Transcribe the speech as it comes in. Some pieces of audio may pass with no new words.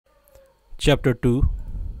Chapter 2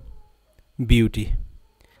 Beauty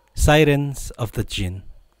Sirens of the Jinn.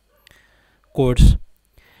 Quotes: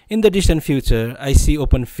 In the distant future, I see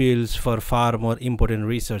open fields for far more important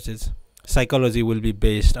researches. Psychology will be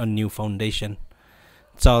based on new foundation.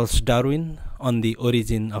 Charles Darwin on the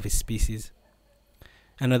origin of species.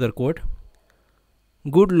 Another quote: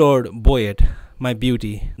 Good Lord Boyet, my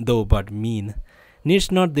beauty, though but mean,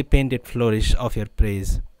 needs not the painted flourish of your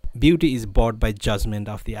praise. Beauty is bought by judgment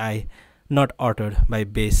of the eye, not uttered by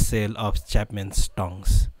base sale of chapmen's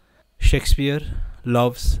tongues. Shakespeare,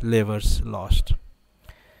 Love's Labours Lost.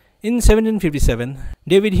 In 1757,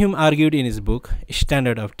 David Hume argued in his book,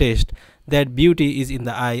 Standard of Taste, that beauty is in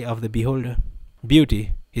the eye of the beholder.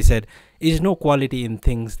 Beauty, he said, is no quality in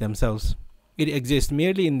things themselves. It exists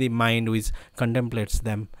merely in the mind which contemplates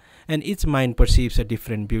them, and each mind perceives a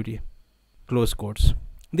different beauty. Close quotes.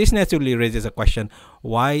 This naturally raises a question: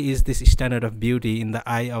 why is this standard of beauty in the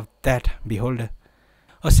eye of that beholder?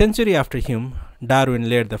 A century after Hume, Darwin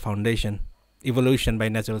laid the foundation, evolution by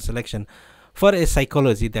natural selection, for a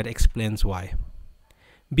psychology that explains why.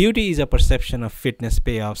 Beauty is a perception of fitness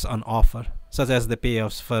payoffs on offer, such as the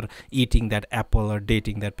payoffs for eating that apple or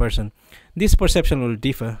dating that person. This perception will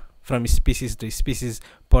differ from species to species,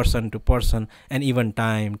 person to person, and even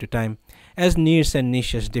time to time, as needs and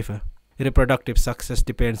niches differ. Reproductive success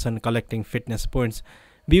depends on collecting fitness points.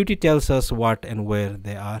 Beauty tells us what and where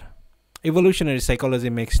they are. Evolutionary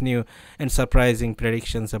psychology makes new and surprising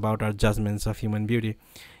predictions about our judgments of human beauty.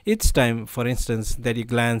 Each time, for instance, that you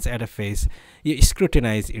glance at a face, you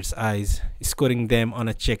scrutinize its eyes, scoring them on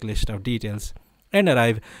a checklist of details, and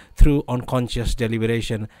arrive, through unconscious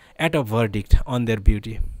deliberation, at a verdict on their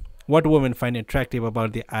beauty. What women find attractive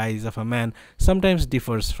about the eyes of a man sometimes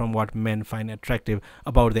differs from what men find attractive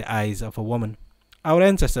about the eyes of a woman. Our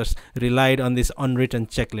ancestors relied on this unwritten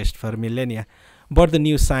checklist for millennia, but the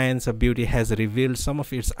new science of beauty has revealed some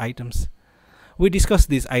of its items. We discuss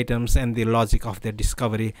these items and the logic of their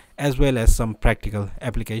discovery, as well as some practical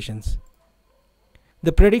applications.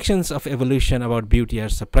 The predictions of evolution about beauty are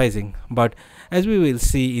surprising, but as we will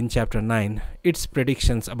see in Chapter 9, its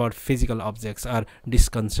predictions about physical objects are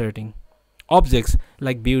disconcerting. Objects,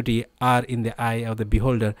 like beauty, are in the eye of the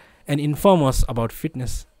beholder and inform us about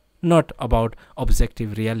fitness, not about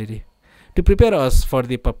objective reality. To prepare us for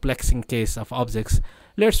the perplexing case of objects,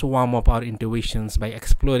 let's warm up our intuitions by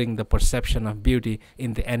exploring the perception of beauty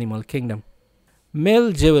in the animal kingdom.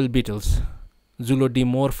 Male jewel beetles,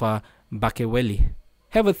 Zulodimorpha bakewelli,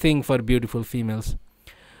 have a thing for beautiful females.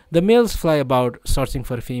 The males fly about searching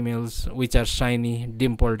for females which are shiny,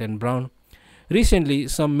 dimpled, and brown. Recently,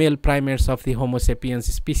 some male primates of the Homo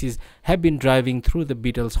sapiens species have been driving through the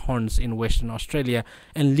beetles' haunts in Western Australia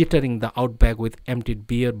and littering the outback with emptied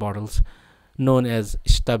beer bottles, known as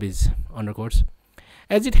stubbies, underquotes.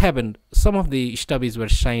 As it happened, some of the stubbies were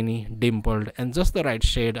shiny, dimpled, and just the right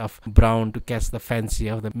shade of brown to catch the fancy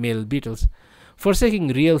of the male beetles. Forsaking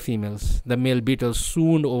real females, the male beetles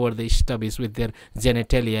swooned over the stubbies with their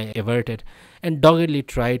genitalia averted and doggedly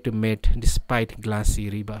tried to mate despite glassy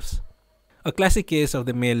rebuffs. A classic case of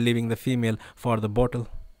the male leaving the female for the bottle.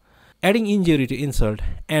 Adding injury to insult,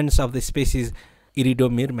 ants of the species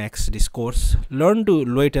Iridomyrmex discourse learn to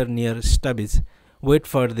loiter near stubbies, wait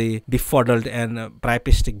for the befuddled and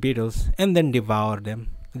priapistic beetles, and then devour them,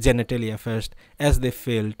 genitalia first, as they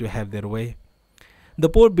fail to have their way. The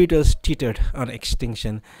poor beetles teetered on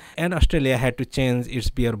extinction, and Australia had to change its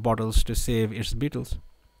beer bottles to save its beetles.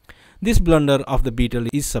 This blunder of the beetle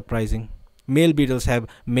is surprising. Male beetles have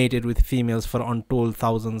mated with females for untold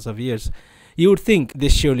thousands of years. You would think they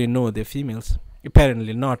surely know their females.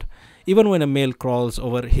 Apparently not. Even when a male crawls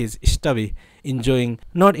over his stubby, enjoying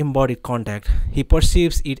not embodied contact, he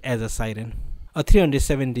perceives it as a siren, a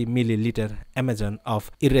 370 milliliter Amazon of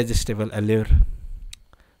irresistible allure.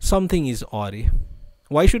 Something is awry.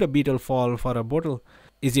 Why should a beetle fall for a bottle?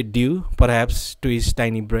 Is it due, perhaps, to his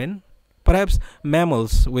tiny brain? Perhaps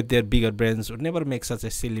mammals with their bigger brains would never make such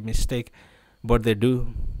a silly mistake, but they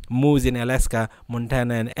do. Moose in Alaska,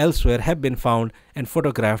 Montana, and elsewhere have been found and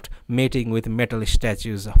photographed mating with metal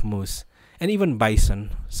statues of moose, and even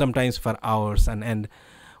bison, sometimes for hours on end.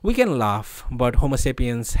 We can laugh, but Homo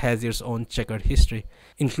sapiens has its own checkered history,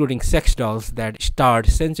 including sex dolls that starred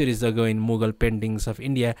centuries ago in Mughal paintings of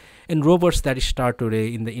India and robots that star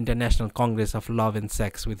today in the International Congress of Love and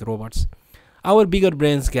Sex with Robots. Our bigger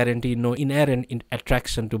brains guarantee no inherent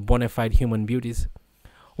attraction to bona fide human beauties.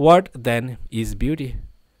 What, then, is beauty?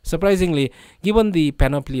 Surprisingly, given the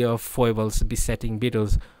panoply of foibles besetting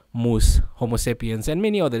beetles, moose, Homo sapiens, and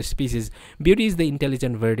many other species, beauty is the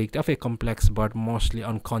intelligent verdict of a complex but mostly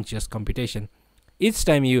unconscious computation. Each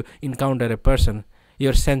time you encounter a person,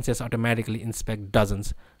 your senses automatically inspect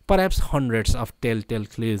dozens, perhaps hundreds of telltale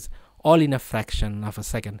clues, all in a fraction of a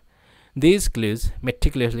second. These clues,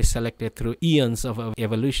 meticulously selected through eons of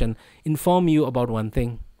evolution, inform you about one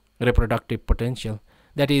thing: reproductive potential.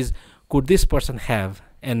 That is, could this person have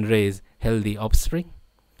and raise healthy offspring?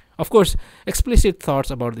 Of course, explicit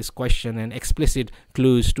thoughts about this question and explicit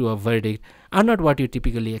clues to a verdict are not what you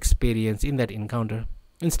typically experience in that encounter.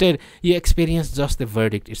 Instead, you experience just the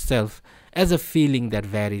verdict itself as a feeling that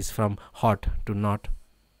varies from hot to not.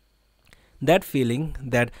 That feeling,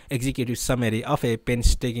 that executive summary of a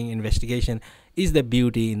painstaking investigation, is the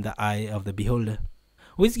beauty in the eye of the beholder,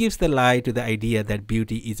 which gives the lie to the idea that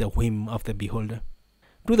beauty is a whim of the beholder.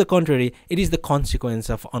 To the contrary, it is the consequence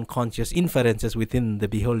of unconscious inferences within the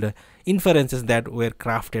beholder, inferences that were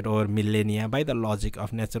crafted over millennia by the logic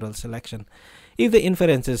of natural selection. If the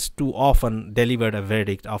inferences too often delivered a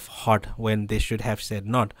verdict of hot when they should have said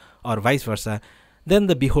not, or vice versa, then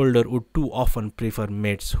the beholder would too often prefer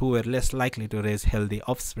mates who were less likely to raise healthy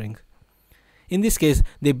offspring. In this case,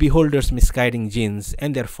 the beholder's misguiding genes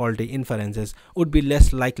and their faulty inferences would be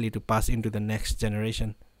less likely to pass into the next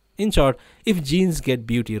generation. In short, if genes get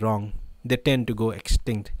beauty wrong, they tend to go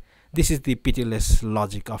extinct. This is the pitiless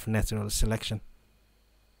logic of natural selection.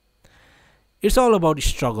 It's all about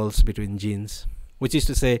struggles between genes, which is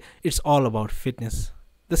to say, it's all about fitness,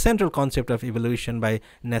 the central concept of evolution by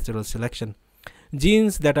natural selection.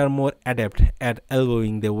 Genes that are more adept at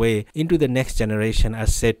elbowing their way into the next generation are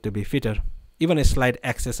said to be fitter. Even a slight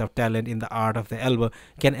excess of talent in the art of the elbow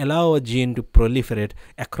can allow a gene to proliferate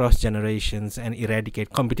across generations and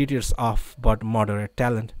eradicate competitors of but moderate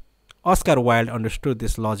talent. Oscar Wilde understood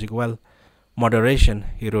this logic well. Moderation,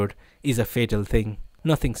 he wrote, is a fatal thing.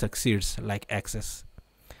 Nothing succeeds like excess.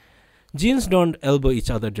 Genes don't elbow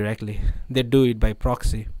each other directly. They do it by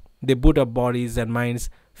proxy. They boot up bodies and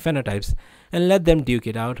minds, phenotypes, and let them duke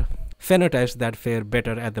it out. Phenotypes that fare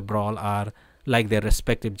better at the brawl are, like their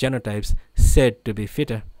respective genotypes, said to be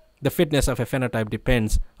fitter. The fitness of a phenotype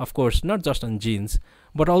depends, of course, not just on genes,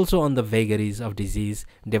 but also on the vagaries of disease,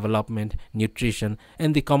 development, nutrition,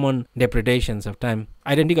 and the common depredations of time.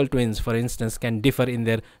 Identical twins, for instance, can differ in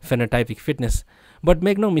their phenotypic fitness. But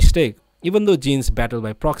make no mistake, even though genes battle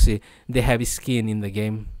by proxy, they have skin in the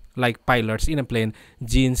game. Like pilots in a plane,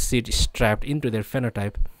 genes sit strapped into their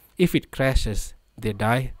phenotype. If it crashes, they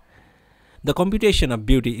die. The computation of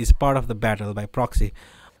beauty is part of the battle by proxy,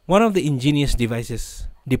 one of the ingenious devices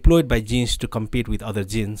deployed by genes to compete with other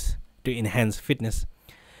genes to enhance fitness.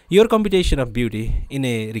 Your computation of beauty, in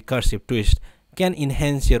a recursive twist, can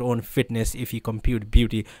enhance your own fitness if you compute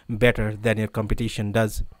beauty better than your competition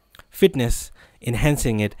does. Fitness,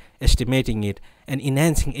 enhancing it, estimating it, and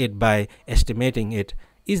enhancing it by estimating it,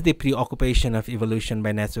 is the preoccupation of evolution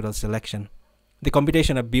by natural selection. The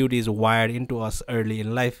computation of beauty is wired into us early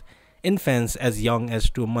in life. Infants as young as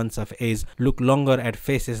 2 months of age look longer at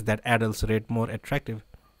faces that adults rate more attractive.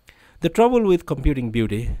 The trouble with computing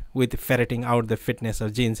beauty, with ferreting out the fitness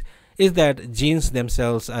of genes, is that genes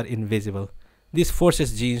themselves are invisible. This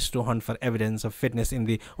forces genes to hunt for evidence of fitness in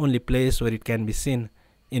the only place where it can be seen,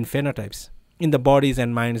 in phenotypes, in the bodies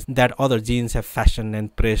and minds that other genes have fashioned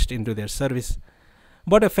and pressed into their service.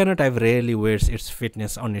 But a phenotype rarely wears its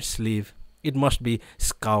fitness on its sleeve. It must be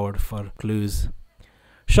scoured for clues.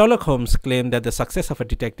 Sherlock Holmes claimed that the success of a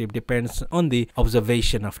detective depends on the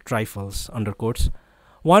observation of trifles, under quotes.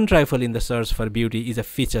 One trifle in the search for beauty is a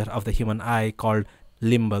feature of the human eye called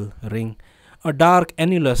limbal ring, a dark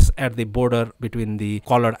annulus at the border between the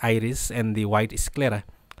colored iris and the white sclera.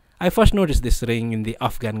 I first noticed this ring in the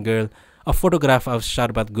Afghan Girl, a photograph of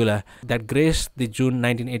Sharbat Gula that graced the June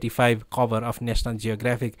 1985 cover of National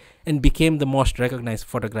Geographic and became the most recognized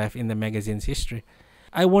photograph in the magazine's history.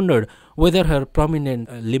 I wondered whether her prominent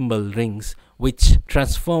limbal rings, which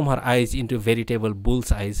transform her eyes into veritable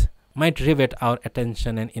bull's eyes, might rivet our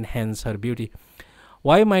attention and enhance her beauty.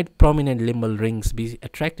 Why might prominent limbal rings be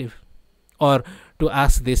attractive? Or, to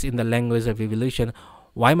ask this in the language of evolution,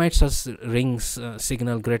 why might such rings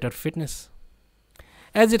signal greater fitness?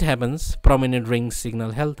 As it happens, prominent rings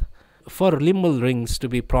signal health. For limbal rings to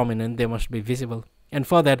be prominent, they must be visible. And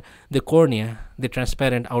for that, the cornea, the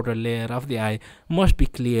transparent outer layer of the eye, must be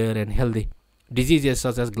clear and healthy. Diseases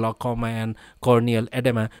such as glaucoma and corneal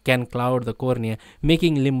edema can cloud the cornea,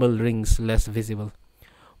 making limbal rings less visible.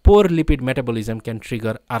 Poor lipid metabolism can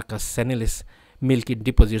trigger arcus senilis, milky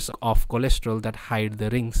deposits of cholesterol that hide the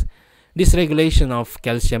rings. Dysregulation of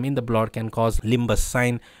calcium in the blood can cause limbus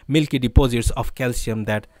sign, milky deposits of calcium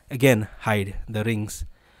that again hide the rings.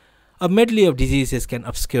 A medley of diseases can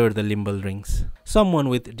obscure the limbal rings. Someone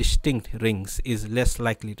with distinct rings is less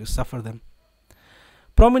likely to suffer them.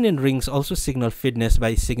 Prominent rings also signal fitness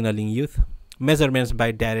by signaling youth. Measurements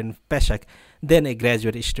by Darren Peshak, then a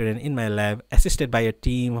graduate student in my lab, assisted by a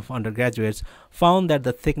team of undergraduates, found that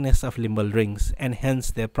the thickness of limbal rings and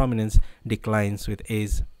hence their prominence declines with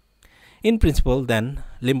age. In principle, then,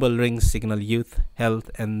 limbal rings signal youth,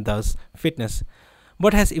 health, and thus fitness.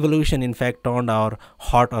 But has evolution in fact turned our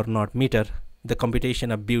hot or not meter, the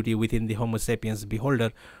computation of beauty within the Homo sapiens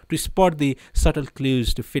beholder, to spot the subtle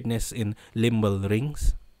clues to fitness in limbal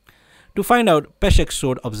rings? To find out, Peshek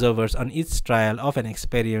showed observers on each trial of an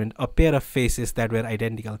experiment a pair of faces that were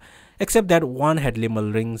identical, except that one had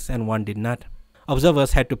limbal rings and one did not.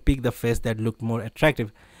 Observers had to pick the face that looked more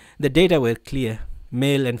attractive. The data were clear.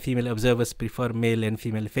 Male and female observers prefer male and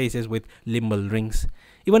female faces with limbal rings,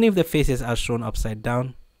 even if the faces are shown upside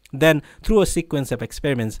down. Then, through a sequence of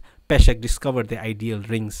experiments, Peshek discovered the ideal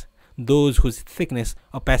rings, those whose thickness,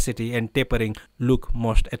 opacity, and tapering look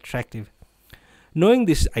most attractive. Knowing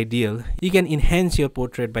this ideal, you can enhance your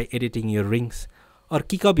portrait by editing your rings, or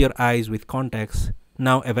kick up your eyes with contacts,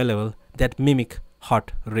 now available, that mimic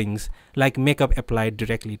hot rings, like makeup applied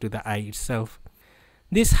directly to the eye itself.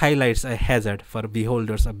 This highlights a hazard for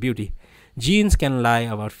beholders of beauty. Genes can lie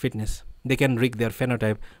about fitness. They can rig their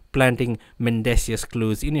phenotype, planting mendacious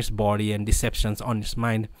clues in its body and deceptions on its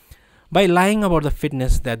mind. By lying about the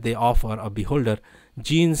fitness that they offer a beholder,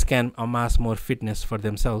 genes can amass more fitness for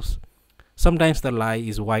themselves. Sometimes the lie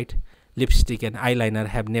is white. Lipstick and eyeliner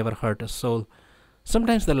have never hurt a soul.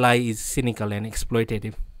 Sometimes the lie is cynical and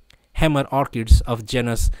exploitative. Hammer orchids of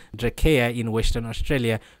genus Dracea in Western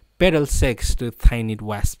Australia peddle sex to thinid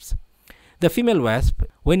wasps. The female wasp,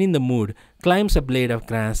 when in the mood, climbs a blade of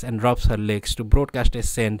grass and rubs her legs to broadcast a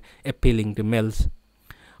scent appealing to males.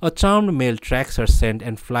 A charmed male tracks her scent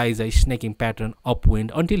and flies a snaking pattern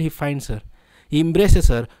upwind until he finds her. He embraces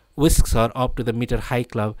her, whisks her up to the meter-high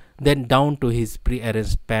club, then down to his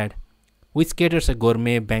pre-arranged pad, which caters a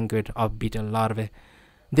gourmet banquet of beetle larvae.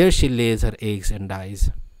 There she lays her eggs and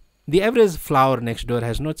dies. The average flower next door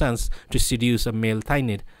has no chance to seduce a male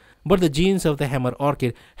thynid, but the genes of the hammer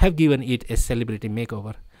orchid have given it a celebrity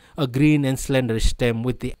makeover. A green and slender stem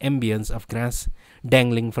with the ambience of grass,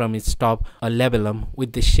 dangling from its top a labellum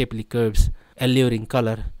with the shapely curves, alluring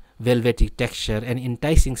color, velvety texture, and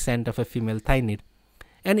enticing scent of a female thynid.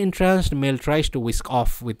 An entranced male tries to whisk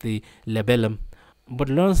off with the labellum, but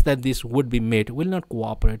learns that this would-be mate will not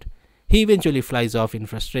cooperate. He eventually flies off in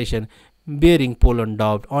frustration, bearing pollen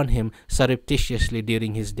daubed on him surreptitiously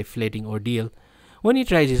during his deflating ordeal. When he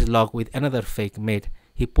tries his luck with another fake mate,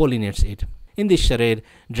 he pollinates it. In this charade,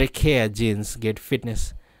 Dracea genes get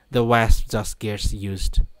fitness. The wasp just gets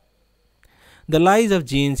used. The lies of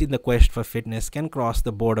genes in the quest for fitness can cross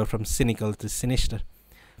the border from cynical to sinister.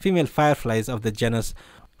 Female fireflies of the genus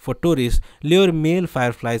Photoris lure male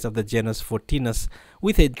fireflies of the genus Photinus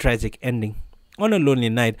with a tragic ending. On a lonely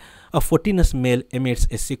night, a Photinus male emits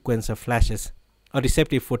a sequence of flashes. A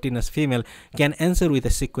receptive Photinus female can answer with a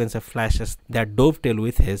sequence of flashes that dovetail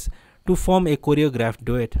with his to form a choreographed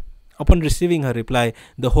duet. Upon receiving her reply,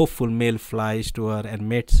 the hopeful male flies to her and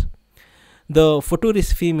mates. The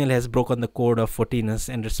Photoris female has broken the code of Photinus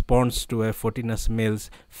and responds to a Photinus male's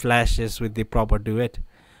flashes with the proper duet.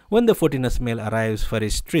 When the Photinus male arrives for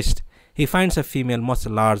his tryst, he finds a female much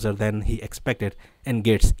larger than he expected and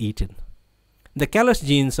gets eaten. The callous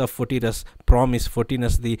genes of Photinus promise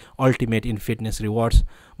Photinus the ultimate in fitness rewards,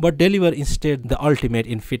 but deliver instead the ultimate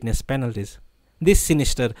in fitness penalties. This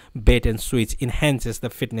sinister bait and switch enhances the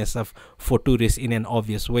fitness of Photoris in an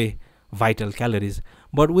obvious way, vital calories,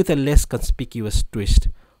 but with a less conspicuous twist.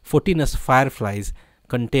 Photinus fireflies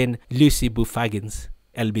contain lucibufagins,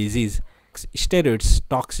 LBZs, steroids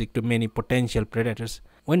toxic to many potential predators.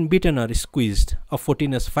 When bitten or squeezed, a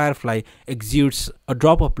Photinus firefly exudes a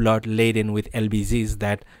drop of blood laden with LBZs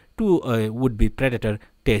that, to a would-be predator,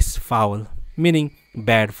 tastes foul, meaning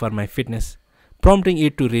bad for my fitness, prompting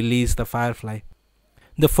it to release the firefly.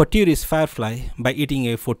 The Photoris firefly, by eating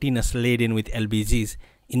a Photinus laden with LBZs,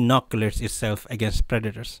 inoculates itself against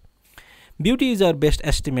predators. Beauty is our best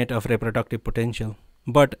estimate of reproductive potential.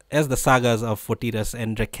 But as the sagas of Photirus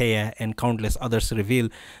and Dracea and countless others reveal,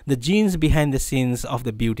 the genes behind the scenes of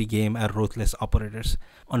the beauty game are ruthless operators,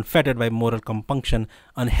 unfettered by moral compunction,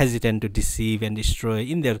 unhesitant to deceive and destroy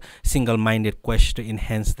in their single-minded quest to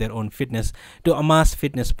enhance their own fitness, to amass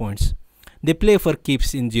fitness points. They play for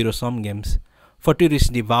keeps in zero-sum games.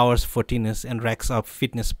 Photirus devours Photinus and racks up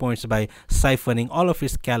fitness points by siphoning all of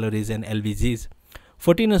its calories and LVGs.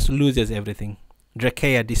 Photinus loses everything.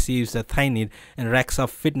 Dracea deceives the thynid and racks up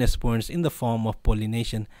fitness points in the form of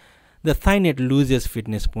pollination. The thynid loses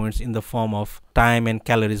fitness points in the form of time and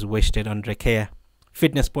calories wasted on Dracea.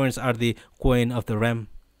 Fitness points are the coin of the realm.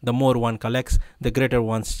 The more one collects, the greater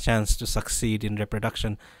one's chance to succeed in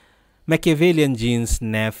reproduction. Machiavellian genes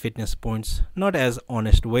nab fitness points, not as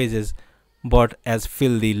honest wages, but as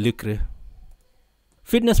filthy lucre.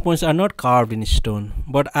 Fitness points are not carved in stone,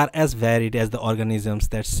 but are as varied as the organisms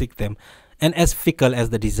that seek them, and as fickle as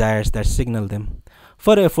the desires that signal them.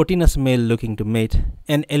 For a 14th male looking to mate,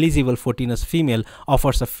 an eligible 14th female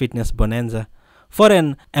offers a fitness bonanza. For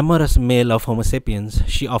an amorous male of Homo sapiens,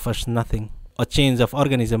 she offers nothing. A change of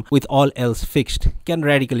organism with all else fixed can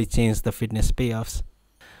radically change the fitness payoffs.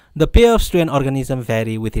 The payoffs to an organism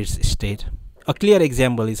vary with its state. A clear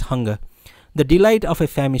example is hunger. The delight of a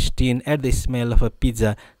famished teen at the smell of a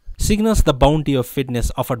pizza signals the bounty of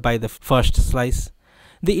fitness offered by the first slice.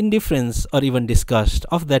 The indifference or even disgust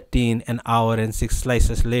of that teen an hour and 6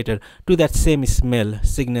 slices later to that same smell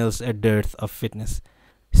signals a dearth of fitness.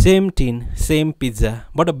 Same teen, same pizza,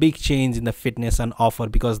 but a big change in the fitness on offer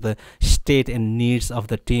because the state and needs of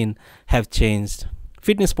the teen have changed.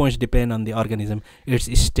 Fitness points depend on the organism, its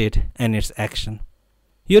state, and its action.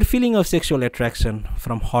 Your feeling of sexual attraction,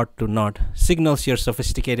 from hot to not, signals your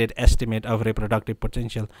sophisticated estimate of reproductive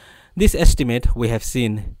potential. This estimate, we have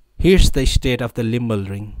seen, here's the state of the limbal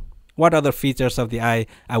ring. What other features of the eye,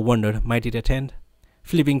 I wondered, might it attend?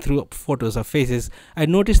 Flipping through photos of faces, I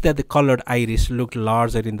noticed that the colored iris looked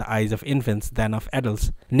larger in the eyes of infants than of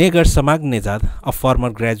adults. Negar Samagnezad, a former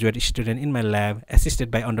graduate student in my lab, assisted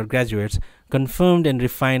by undergraduates, confirmed and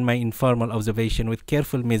refined my informal observation with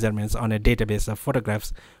careful measurements on a database of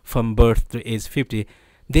photographs from birth to age 50.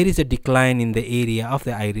 There is a decline in the area of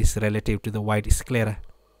the iris relative to the white sclera.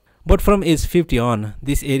 But from age 50 on,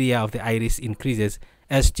 this area of the iris increases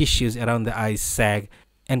as tissues around the eyes sag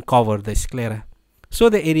and cover the sclera. So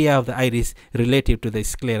the area of the iris relative to the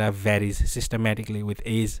sclera varies systematically with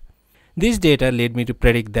age. This data led me to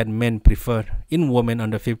predict that men prefer, in women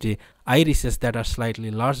under 50, irises that are slightly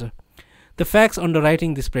larger. The facts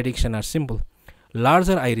underwriting this prediction are simple.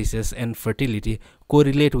 Larger irises and fertility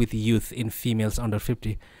correlate with youth in females under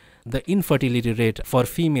 50. The infertility rate for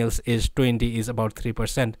females aged 20 is about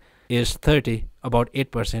 3%, aged 30 about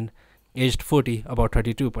 8%, aged 40 about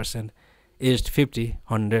 32%, aged 50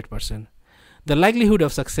 100%. The likelihood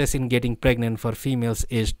of success in getting pregnant for females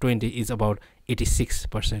aged 20 is about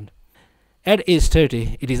 86%. At age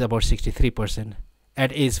 30, it is about 63%.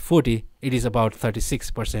 At age 40, it is about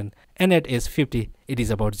 36%. And at age 50, it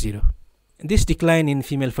is about 0. This decline in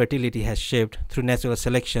female fertility has shaped, through natural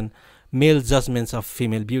selection, male judgments of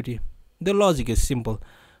female beauty. The logic is simple.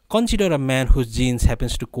 Consider a man whose genes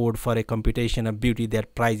happens to code for a computation of beauty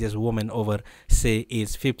that prizes women over, say,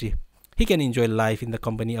 age 50. He can enjoy life in the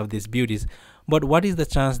company of these beauties, but what is the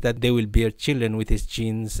chance that they will bear children with his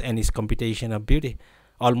genes and his computation of beauty?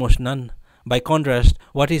 Almost none. By contrast,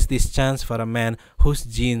 what is this chance for a man whose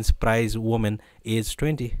genes prize women age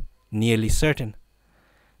 20? Nearly certain.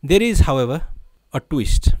 There is, however, a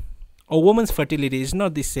twist. A woman's fertility is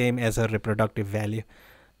not the same as her reproductive value,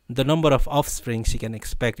 the number of offspring she can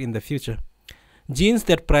expect in the future. Genes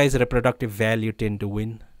that prize reproductive value tend to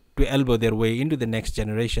win, to elbow their way into the next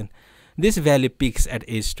generation. This value peaks at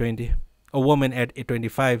age 20. A woman at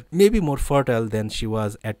 25 may be more fertile than she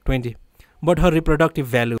was at 20, but her reproductive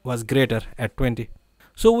value was greater at 20.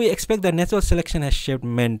 So we expect that natural selection has shaped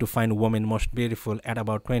men to find women most beautiful at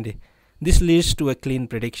about 20. This leads to a clean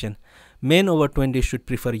prediction. Men over 20 should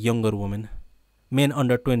prefer younger women. Men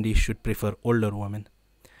under 20 should prefer older women.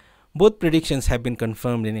 Both predictions have been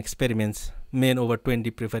confirmed in experiments. Men over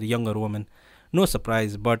 20 prefer younger women. No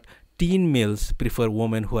surprise, but teen males prefer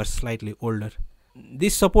women who are slightly older.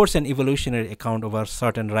 This supports an evolutionary account over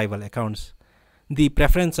certain rival accounts. The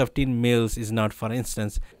preference of teen males is not, for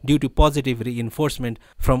instance, due to positive reinforcement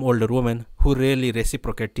from older women who rarely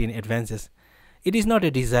reciprocate teen advances. It is not a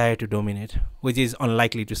desire to dominate, which is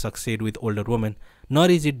unlikely to succeed with older women, nor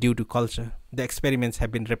is it due to culture. The experiments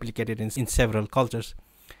have been replicated in several cultures.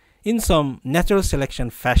 In some natural selection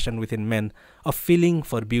fashioned within men, a feeling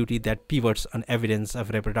for beauty that pivots on evidence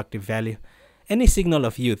of reproductive value. Any signal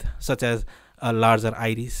of youth, such as a larger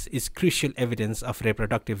iris, is crucial evidence of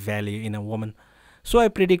reproductive value in a woman. So I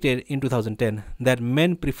predicted in 2010 that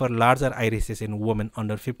men prefer larger irises in women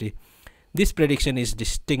under 50. This prediction is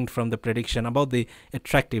distinct from the prediction about the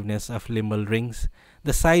attractiveness of limbal rings.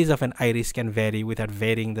 The size of an iris can vary without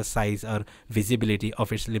varying the size or visibility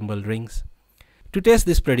of its limbal rings. To test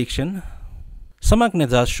this prediction,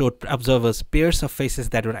 Samagnezad showed observers pairs of faces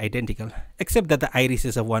that were identical, except that the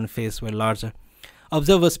irises of one face were larger.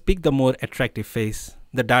 Observers picked the more attractive face.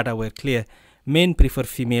 The data were clear. Men prefer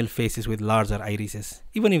female faces with larger irises,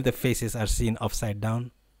 even if the faces are seen upside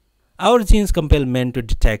down. Our genes compel men to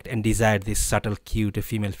detect and desire this subtle cue to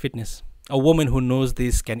female fitness. A woman who knows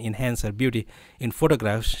this can enhance her beauty. In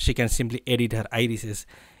photographs, she can simply edit her irises.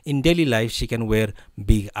 In daily life, she can wear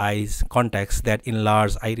big eyes, contacts that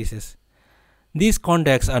enlarge irises. These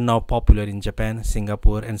contacts are now popular in Japan,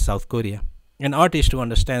 Singapore, and South Korea. An artist who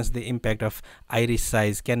understands the impact of iris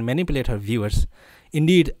size can manipulate her viewers.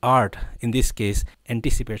 Indeed, art, in this case,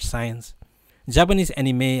 anticipates science. Japanese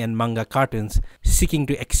anime and manga cartoons, seeking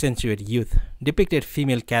to accentuate youth, depicted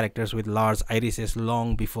female characters with large irises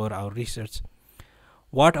long before our research.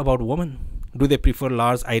 What about women? Do they prefer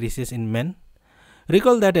large irises in men?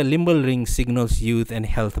 Recall that a limbal ring signals youth and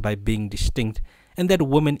health by being distinct, and that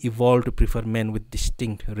women evolved to prefer men with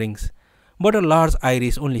distinct rings. But a large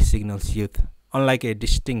iris only signals youth. Unlike a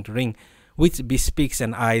distinct ring, which bespeaks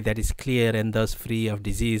an eye that is clear and thus free of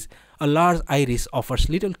disease, a large iris offers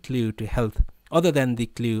little clue to health other than the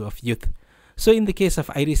clue of youth. So in the case of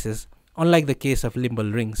irises, unlike the case of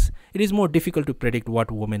limbal rings, it is more difficult to predict what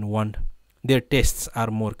women want. Their tastes are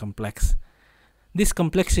more complex. This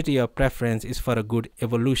complexity of preference is for a good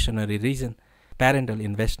evolutionary reason: parental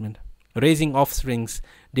investment. Raising offspring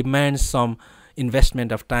demands some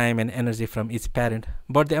investment of time and energy from each parent,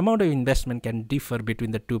 but the amount of investment can differ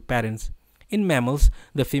between the two parents. In mammals,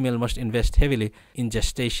 the female must invest heavily in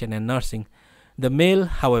gestation and nursing. The male,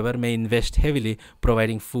 however, may invest heavily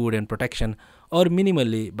providing food and protection, or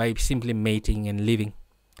minimally by simply mating and living.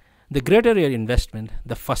 The greater your investment,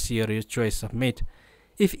 the fussier your choice of mate.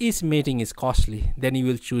 If each mating is costly, then you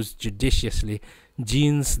will choose judiciously.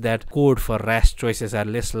 Genes that code for rash choices are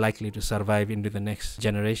less likely to survive into the next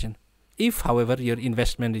generation. If, however, your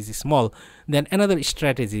investment is small, then another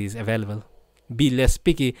strategy is available. Be less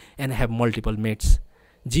picky and have multiple mates.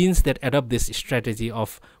 Genes that adopt this strategy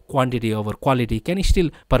of quantity over quality can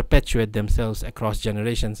still perpetuate themselves across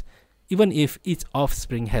generations, even if each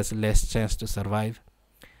offspring has less chance to survive.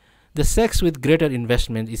 The sex with greater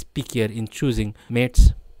investment is pickier in choosing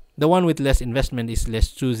mates. The one with less investment is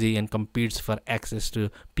less choosy and competes for access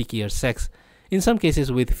to pickier sex, in some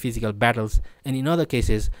cases with physical battles, and in other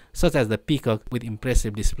cases, such as the peacock, with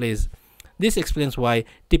impressive displays. This explains why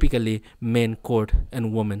typically men court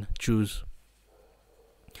and women choose.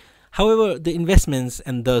 However, the investments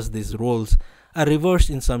and thus these roles are reversed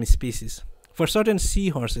in some species. For certain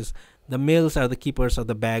seahorses, the males are the keepers of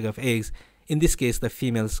the bag of eggs. In this case, the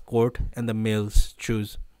females court and the males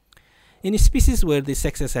choose. In species where the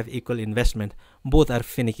sexes have equal investment, both are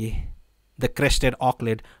finicky. The crested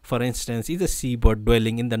auklet, for instance, is a seabird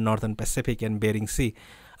dwelling in the northern Pacific and Bering Sea.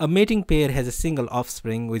 A mating pair has a single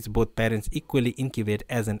offspring which both parents equally incubate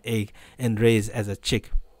as an egg and raise as a chick.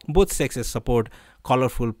 Both sexes support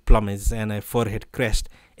colorful plumage and a forehead crest,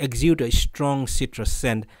 exude a strong citrus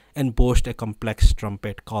scent, and boast a complex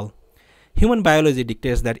trumpet call. Human biology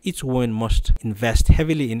dictates that each woman must invest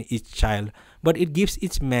heavily in each child, but it gives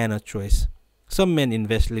each man a choice. Some men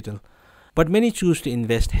invest little, but many choose to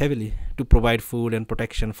invest heavily to provide food and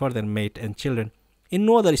protection for their mate and children. In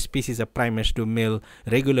no other species of primates do males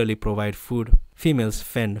regularly provide food. Females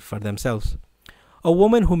fend for themselves. A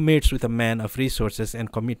woman who mates with a man of resources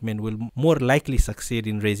and commitment will more likely succeed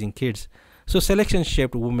in raising kids. So selection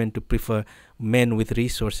shaped women to prefer men with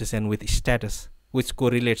resources and with status, which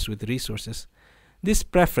correlates with resources. This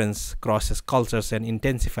preference crosses cultures and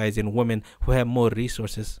intensifies in women who have more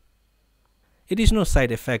resources. It is no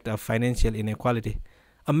side effect of financial inequality.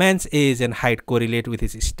 A man's age and height correlate with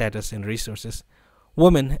his status and resources.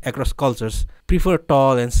 Women across cultures prefer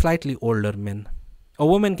tall and slightly older men. A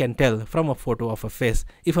woman can tell from a photo of a face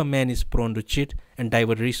if a man is prone to cheat and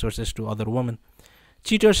divert resources to other women.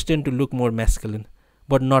 Cheaters tend to look more masculine,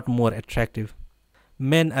 but not more attractive.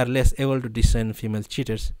 Men are less able to discern female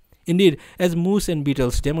cheaters. Indeed, as moose and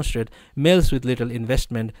beetles demonstrate, males with little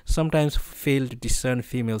investment sometimes fail to discern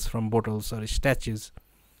females from bottles or statues.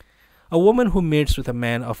 A woman who mates with a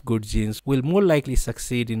man of good genes will more likely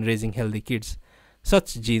succeed in raising healthy kids.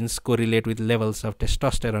 Such genes correlate with levels of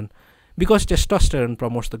testosterone. Because testosterone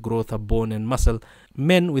promotes the growth of bone and muscle,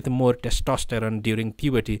 men with more testosterone during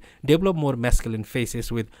puberty develop more masculine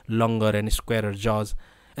faces with longer and squarer jaws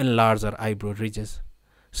and larger eyebrow ridges.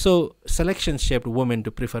 So, selection shaped women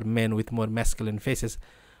to prefer men with more masculine faces.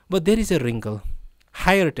 But there is a wrinkle.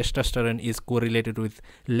 Higher testosterone is correlated with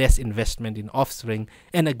less investment in offspring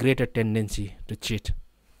and a greater tendency to cheat.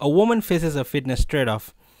 A woman faces a fitness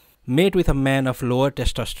trade-off: mate with a man of lower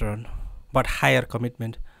testosterone but higher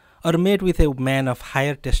commitment, or mate with a man of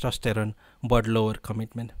higher testosterone but lower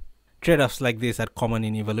commitment. Trade-offs like this are common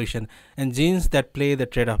in evolution, and genes that play the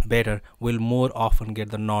trade-off better will more often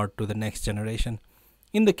get the nod to the next generation.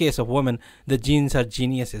 In the case of women, the genes are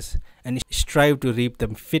geniuses and strive to reap the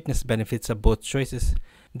fitness benefits of both choices.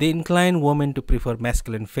 They incline women to prefer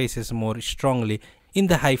masculine faces more strongly in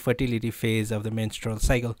the high fertility phase of the menstrual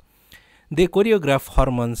cycle. They choreograph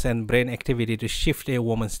hormones and brain activity to shift a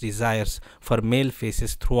woman's desires for male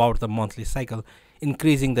faces throughout the monthly cycle,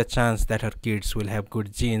 increasing the chance that her kids will have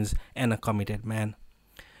good genes and a committed man.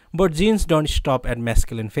 But genes don't stop at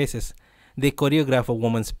masculine faces. They choreograph a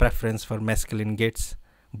woman's preference for masculine gaits,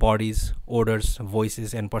 bodies, odors,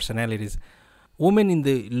 voices, and personalities. Women in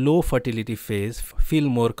the low fertility phase feel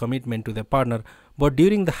more commitment to their partner, but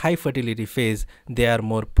during the high fertility phase, they are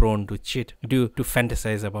more prone to cheat, due to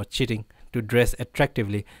fantasize about cheating, to dress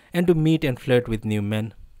attractively, and to meet and flirt with new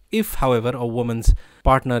men. If, however, a woman's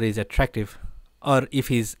partner is attractive, or if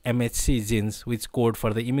his MHC genes, which code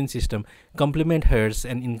for the immune system, complement hers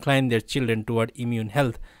and incline their children toward immune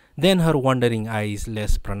health, then her wandering eye is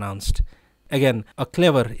less pronounced. Again, a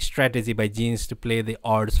clever strategy by genes to play the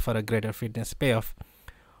odds for a greater fitness payoff.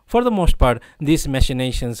 For the most part, these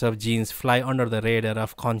machinations of genes fly under the radar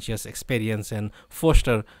of conscious experience and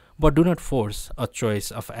foster, but do not force, a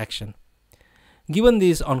choice of action. Given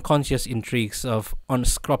these unconscious intrigues of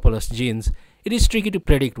unscrupulous genes, it is tricky to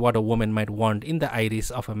predict what a woman might want in the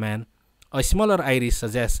iris of a man. A smaller iris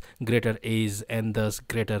suggests greater age and thus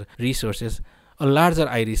greater resources. A larger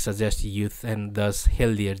iris suggests youth and thus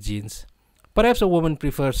healthier genes. Perhaps a woman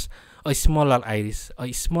prefers a smaller iris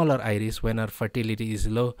when her fertility is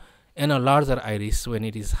low, and a larger iris when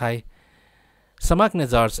it is high.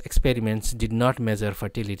 Samaknazar's experiments did not measure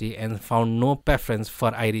fertility and found no preference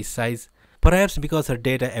for iris size, perhaps because her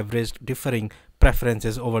data averaged differing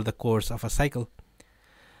preferences over the course of a cycle.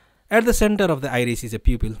 At the center of the iris is a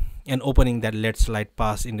pupil, an opening that lets light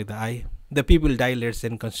pass into the eye. The pupil dilates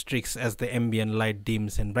and constricts as the ambient light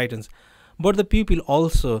dims and brightens, but the pupil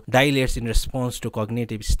also dilates in response to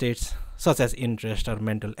cognitive states such as interest or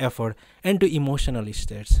mental effort, and to emotional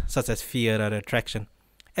states such as fear or attraction.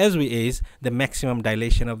 As we age, the maximum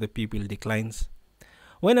dilation of the pupil declines.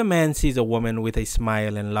 When a man sees a woman with a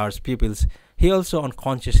smile and large pupils, he also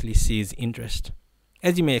unconsciously sees interest.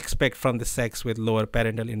 As you may expect from the sex with lower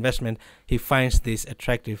parental investment, he finds this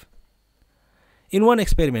attractive. In one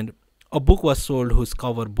experiment, a book was sold whose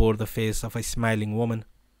cover bore the face of a smiling woman.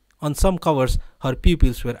 On some covers, her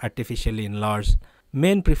pupils were artificially enlarged.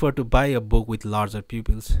 Men preferred to buy a book with larger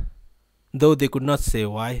pupils, though they could not say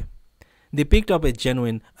why. They picked up a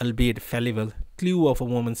genuine, albeit fallible, clue of a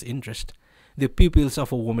woman's interest. The pupils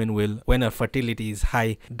of a woman will, when her fertility is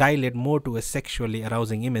high, dilate more to a sexually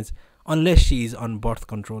arousing image, unless she is on birth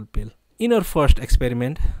control pill. In her first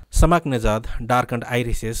experiment, Samaknazad darkened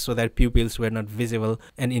irises so that pupils were not visible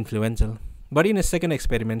and influential. But in a second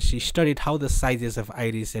experiment, she studied how the sizes of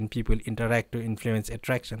iris and pupil interact to influence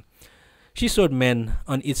attraction. She showed men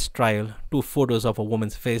on each trial 2 photos of a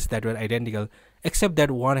woman's face that were identical, except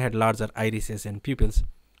that one had larger irises and pupils.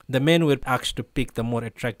 The men were asked to pick the more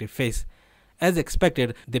attractive face. As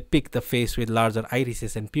expected, they picked the face with larger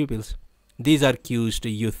irises and pupils. These are cues to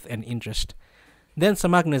youth and interest. Then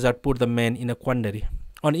Samaknazad put the men in a quandary.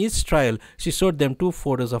 On each trial, she showed them 2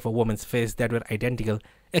 photos of a woman's face that were identical,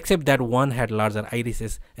 except that one had larger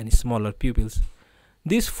irises and smaller pupils.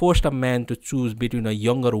 This forced a man to choose between a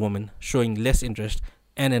younger woman showing less interest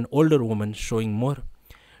and an older woman showing more.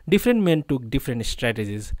 Different men took different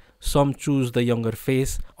strategies. Some chose the younger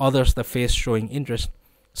face, others the face showing interest.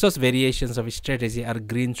 Such variations of strategy are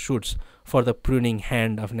green shoots for the pruning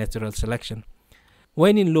hand of natural selection.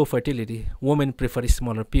 When in low fertility, women prefer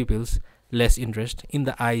smaller pupils, less interest in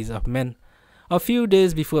the eyes of men. A few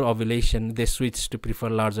days before ovulation, they switch to prefer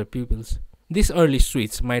larger pupils. This early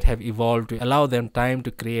switch might have evolved to allow them time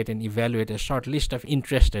to create and evaluate a short list of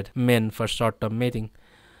interested men for short-term mating.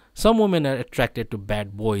 Some women are attracted to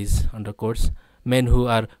bad boys, men who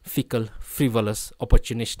are fickle, frivolous,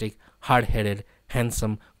 opportunistic, hard-headed,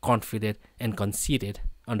 handsome, confident, and conceited,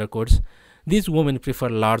 These women prefer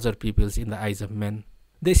larger pupils in the eyes of men.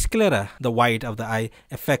 The sclera, the white of the eye,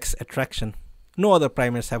 affects attraction. No other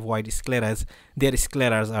primates have white scleras. Their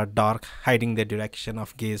scleras are dark, hiding their direction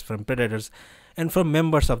of gaze from predators and from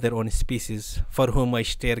members of their own species, for whom a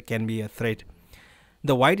stare can be a threat.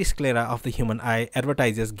 The white sclera of the human eye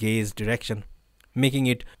advertises gaze direction, making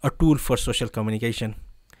it a tool for social communication.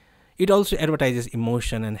 It also advertises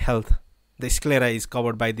emotion and health. The sclera is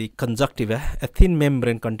covered by the conjunctiva, a thin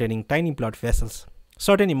membrane containing tiny blood vessels.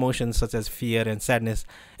 Certain emotions such as fear and sadness,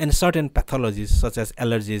 and certain pathologies such as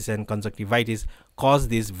allergies and conjunctivitis cause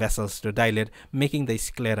these vessels to dilate, making the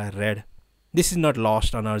sclera red. This is not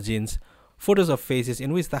lost on our genes. Photos of faces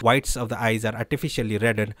in which the whites of the eyes are artificially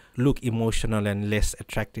reddened look emotional and less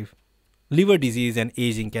attractive. Liver disease and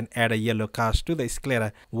aging can add a yellow cast to the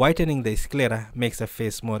sclera. Whitening the sclera makes a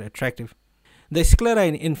face more attractive. The sclera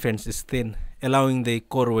in infants is thin, allowing the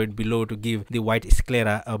choroid below to give the white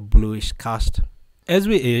sclera a bluish cast. As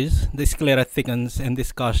we age, the sclera thickens and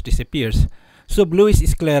this cast disappears. So bluish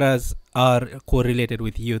scleras are correlated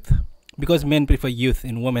with youth. Because men prefer youth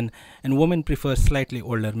in women and women prefer slightly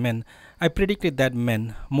older men, I predicted that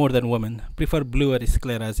men, more than women, prefer bluer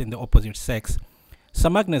scleras in the opposite sex.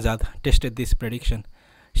 Samagnazad tested this prediction.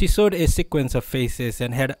 She showed a sequence of faces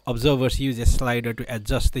and had observers use a slider to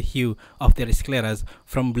adjust the hue of their scleras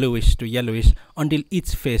from bluish to yellowish until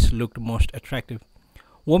each face looked most attractive.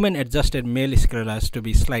 Women adjusted male scleras to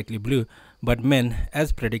be slightly blue, but men,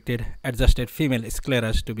 as predicted, adjusted female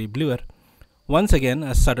scleras to be bluer. Once again,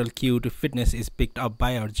 a subtle cue to fitness is picked up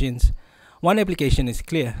by our genes. One application is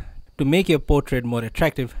clear. To make your portrait more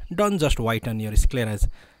attractive, don't just whiten your scleras.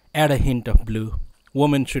 Add a hint of blue.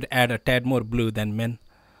 Women should add a tad more blue than men.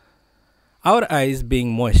 Our eyes,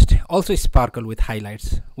 being moist, also sparkle with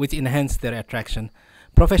highlights, which enhance their attraction.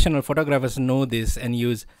 Professional photographers know this and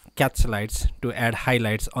use catch lights to add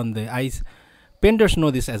highlights on the eyes. Painters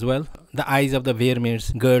know this as well. The eyes of the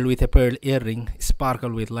Vermeer's girl with a pearl earring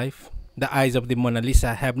sparkle with life. The eyes of the Mona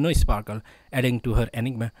Lisa have no sparkle, adding to her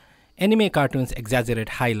enigma. Anime cartoons exaggerate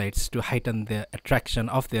highlights to heighten the attraction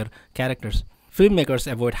of their characters. Filmmakers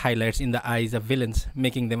avoid highlights in the eyes of villains,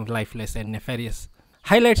 making them lifeless and nefarious.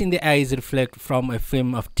 Highlights in the eyes reflect from a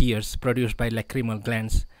film of tears produced by lacrimal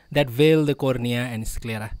glands that veil the cornea and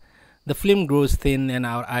sclera. The film grows thin and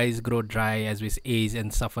our eyes grow dry as we age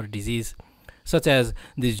and suffer disease, such as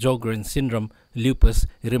the Sjogren syndrome, lupus,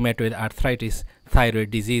 rheumatoid arthritis,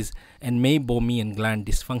 thyroid disease, and meibomian gland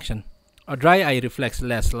dysfunction. A dry eye reflects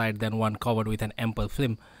less light than one covered with an ample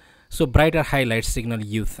film, so brighter highlights signal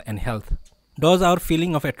youth and health. Does our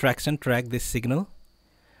feeling of attraction track this signal?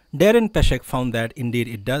 Darren Peshek found that indeed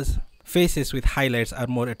it does. Faces with highlights are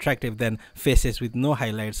more attractive than faces with no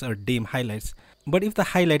highlights or dim highlights. But if the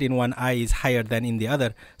highlight in one eye is higher than in the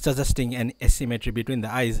other, suggesting an asymmetry between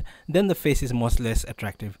the eyes, then the face is much less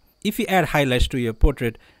attractive. If you add highlights to your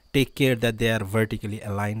portrait, take care that they are vertically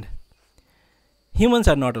aligned. Humans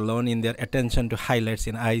are not alone in their attention to highlights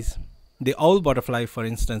in eyes. The owl butterfly, for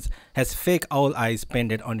instance, has fake owl eyes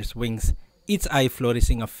painted on its wings, each eye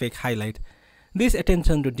flourishing a fake highlight. This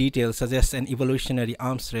attention to detail suggests an evolutionary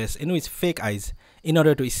arms race in which fake eyes, in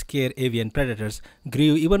order to scare avian predators,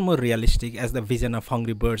 grew even more realistic as the vision of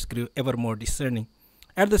hungry birds grew ever more discerning.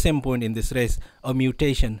 At the same point in this race, a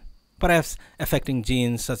mutation, perhaps affecting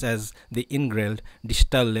genes such as the ingrailed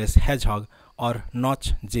distal-less hedgehog or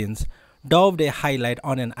notch genes, daubed a highlight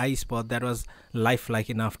on an eye spot that was lifelike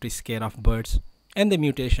enough to scare off birds, and the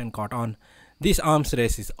mutation caught on. This arms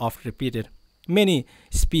race is oft repeated. Many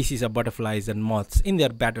species of butterflies and moths, in their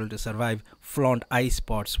battle to survive, flaunt eye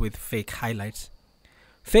spots with fake highlights.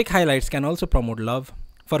 Fake highlights can also promote love.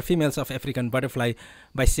 For females of African butterfly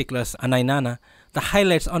Bicyclus anainana, the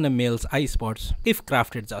highlights on a male's eye spots, if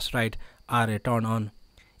crafted just right, are a turn on.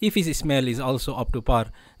 If his smell is also up to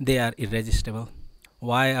par, they are irresistible.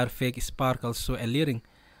 Why are fake sparkles so alluring?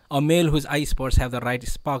 A male whose eye spots have the right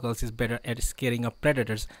sparkles is better at scaring off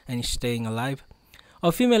predators and staying alive.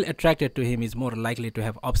 A female attracted to him is more likely to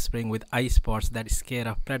have offspring with eye spots that scare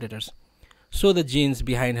off predators. So the genes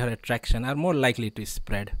behind her attraction are more likely to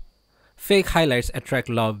spread. Fake highlights attract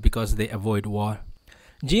love because they avoid war.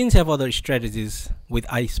 Genes have other strategies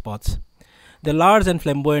with eye spots. The large and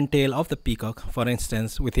flamboyant tail of the peacock, for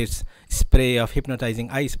instance, with its spray of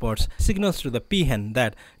hypnotizing eye spots, signals to the peahen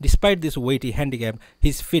that, despite this weighty handicap, he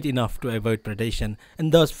is fit enough to avoid predation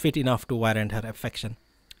and thus fit enough to warrant her affection.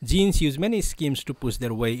 Genes use many schemes to push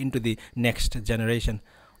their way into the next generation.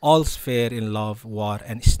 All's fair in love, war,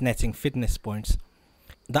 and snatching fitness points.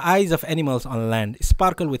 The eyes of animals on land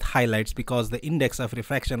sparkle with highlights because the index of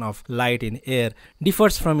refraction of light in air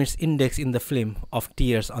differs from its index in the film of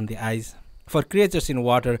tears on the eyes. For creatures in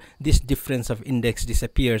water, this difference of index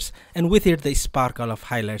disappears, and with it the sparkle of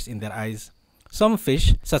highlights in their eyes. Some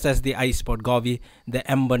fish, such as the eye spot goby, the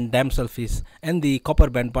ambon damselfish, and the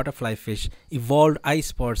copperband butterfly fish, evolved eye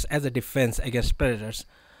spots as a defense against predators.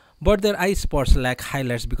 But their eye spots lack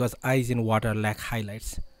highlights because eyes in water lack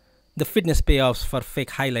highlights. The fitness payoffs for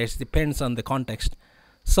fake highlights depends on the context.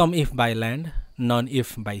 Some if by land, none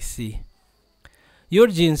if by sea. Your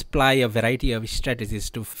genes ply a variety of strategies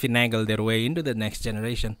to finagle their way into the next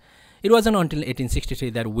generation. It wasn't until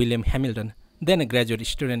 1863 that William Hamilton, then a graduate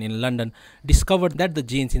student in London, discovered that the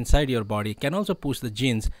genes inside your body can also push the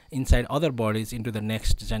genes inside other bodies into the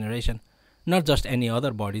next generation. Not just any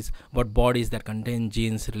other bodies, but bodies that contain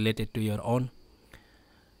genes related to your own.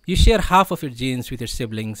 You share half of your genes with your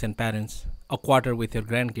siblings and parents, a quarter with your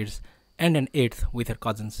grandkids, and an eighth with your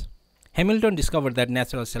cousins. Hamilton discovered that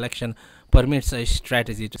natural selection permits a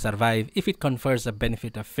strategy to survive if it confers a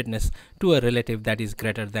benefit of fitness to a relative that is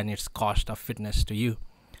greater than its cost of fitness to you.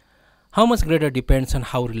 How much greater depends on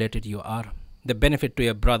how related you are. The benefit to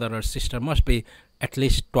a brother or sister must be at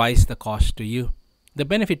least twice the cost to you. The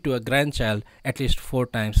benefit to a grandchild at least 4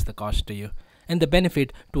 times the cost to you. And the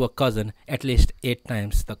benefit to a cousin at least 8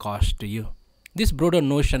 times the cost to you. This broader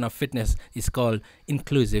notion of fitness is called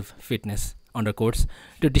inclusive fitness, under quotes,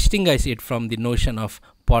 to distinguish it from the notion of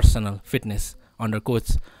personal fitness, under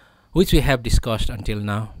quotes, which we have discussed until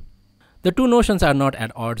now. The two notions are not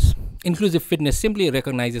at odds. Inclusive fitness simply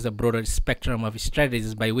recognizes a broader spectrum of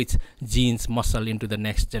strategies by which genes muscle into the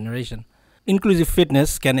next generation. Inclusive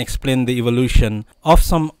fitness can explain the evolution of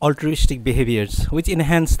some altruistic behaviors which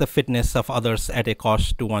enhance the fitness of others at a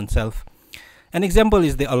cost to oneself. An example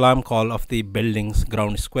is the alarm call of the Belding's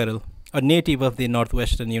ground squirrel, a native of the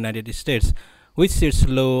northwestern United States, which sits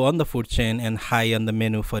low on the food chain and high on the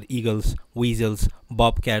menu for eagles, weasels,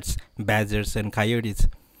 bobcats, badgers, and coyotes.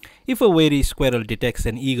 If a wary squirrel detects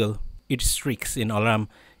an eagle, it shrieks in alarm,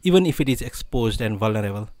 even if it is exposed and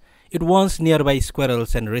vulnerable. It warns nearby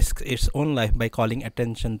squirrels and risks its own life by calling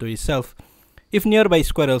attention to itself. If nearby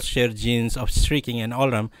squirrels share genes of shrieking and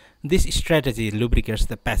alarm, this strategy lubricates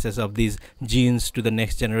the passage of these genes to the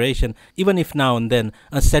next generation, even if now and then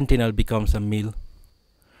a sentinel becomes a meal.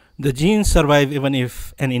 The genes survive even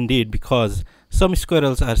if, and indeed because, some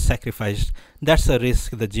squirrels are sacrificed. That's a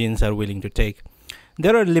risk the genes are willing to take.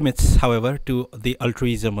 There are limits, however, to the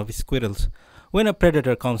altruism of squirrels. When a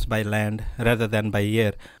predator comes by land rather than by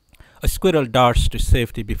air, a squirrel darts to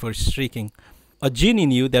safety before shrieking. A gene in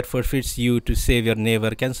you that forfeits you to save your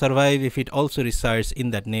neighbor can survive if it also resides in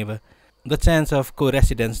that neighbor. The chance of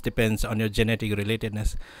co-residence depends on your genetic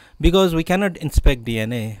relatedness. Because we cannot inspect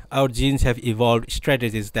DNA, our genes have evolved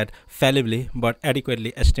strategies that fallibly but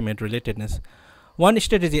adequately estimate relatedness. One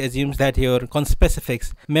strategy assumes that your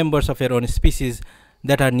conspecifics, members of your own species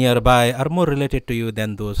that are nearby, are more related to you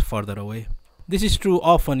than those further away. This is true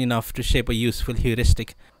often enough to shape a useful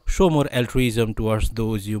heuristic. Show more altruism towards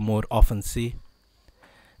those you more often see.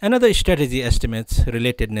 Another strategy estimates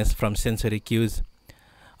relatedness from sensory cues.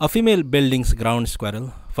 A female Belding's ground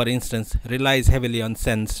squirrel, for instance, relies heavily on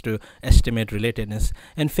scents to estimate relatedness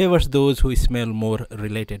and favors those who smell more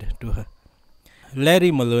related to her.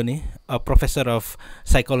 Larry Maloney, a professor of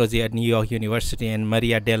psychology at New York University, and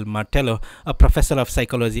Maria del Martello, a professor of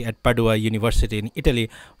psychology at Padua University in Italy,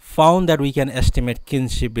 found that we can estimate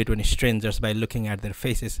kinship between strangers by looking at their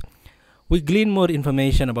faces. We glean more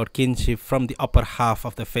information about kinship from the upper half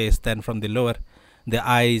of the face than from the lower. The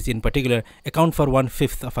eyes, in particular, account for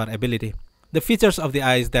 1/5 of our ability. The features of the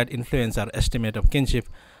eyes that influence our estimate of kinship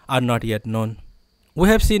are not yet known. We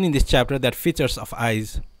have seen in this chapter that features of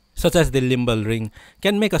eyes, such as the limbal ring,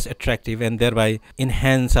 can make us attractive and thereby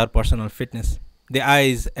enhance our personal fitness. The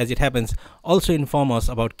eyes, as it happens, also inform us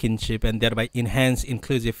about kinship and thereby enhance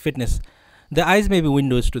inclusive fitness. The eyes may be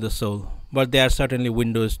windows to the soul, but they are certainly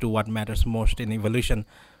windows to what matters most in evolution,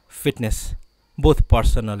 fitness, both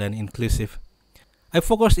personal and inclusive. I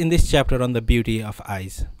focused in this chapter on the beauty of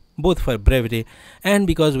eyes, both for brevity and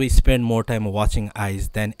because we spend more time watching eyes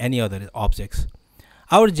than any other objects.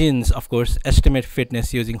 Our genes, of course, estimate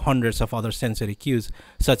fitness using hundreds of other sensory cues,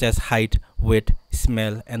 such as height, weight,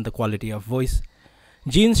 smell, and the quality of voice.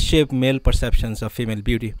 Genes shape male perceptions of female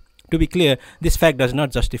beauty. To be clear, this fact does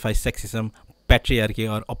not justify sexism, patriarchy,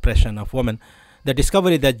 or oppression of women. The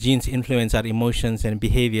discovery that genes influence our emotions and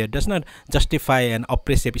behavior does not justify an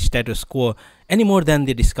oppressive status quo any more than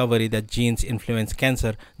the discovery that genes influence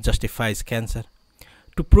cancer justifies cancer.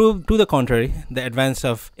 To prove to the contrary, the advance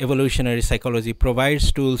of evolutionary psychology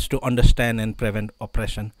provides tools to understand and prevent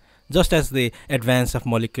oppression, just as the advance of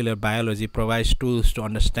molecular biology provides tools to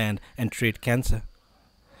understand and treat cancer.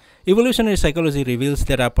 Evolutionary psychology reveals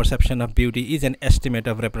that our perception of beauty is an estimate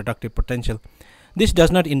of reproductive potential. This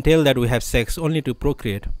does not entail that we have sex only to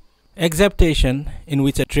procreate. Exaptation, in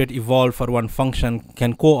which a trait evolved for one function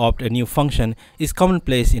can co-opt a new function, is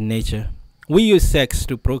commonplace in nature. We use sex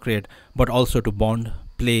to procreate, but also to bond,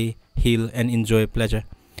 play, heal, and enjoy pleasure.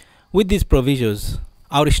 With these provisos,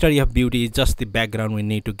 our study of beauty is just the background we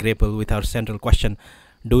need to grapple with our central question: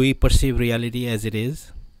 do we perceive reality as it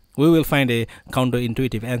is? We will find a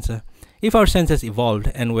counterintuitive answer. If our senses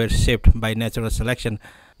evolved and were shaped by natural selection,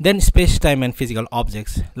 then space-time and physical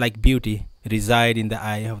objects, like beauty, reside in the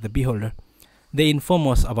eye of the beholder. They inform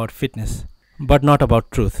us about fitness, but not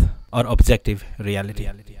about truth or objective reality.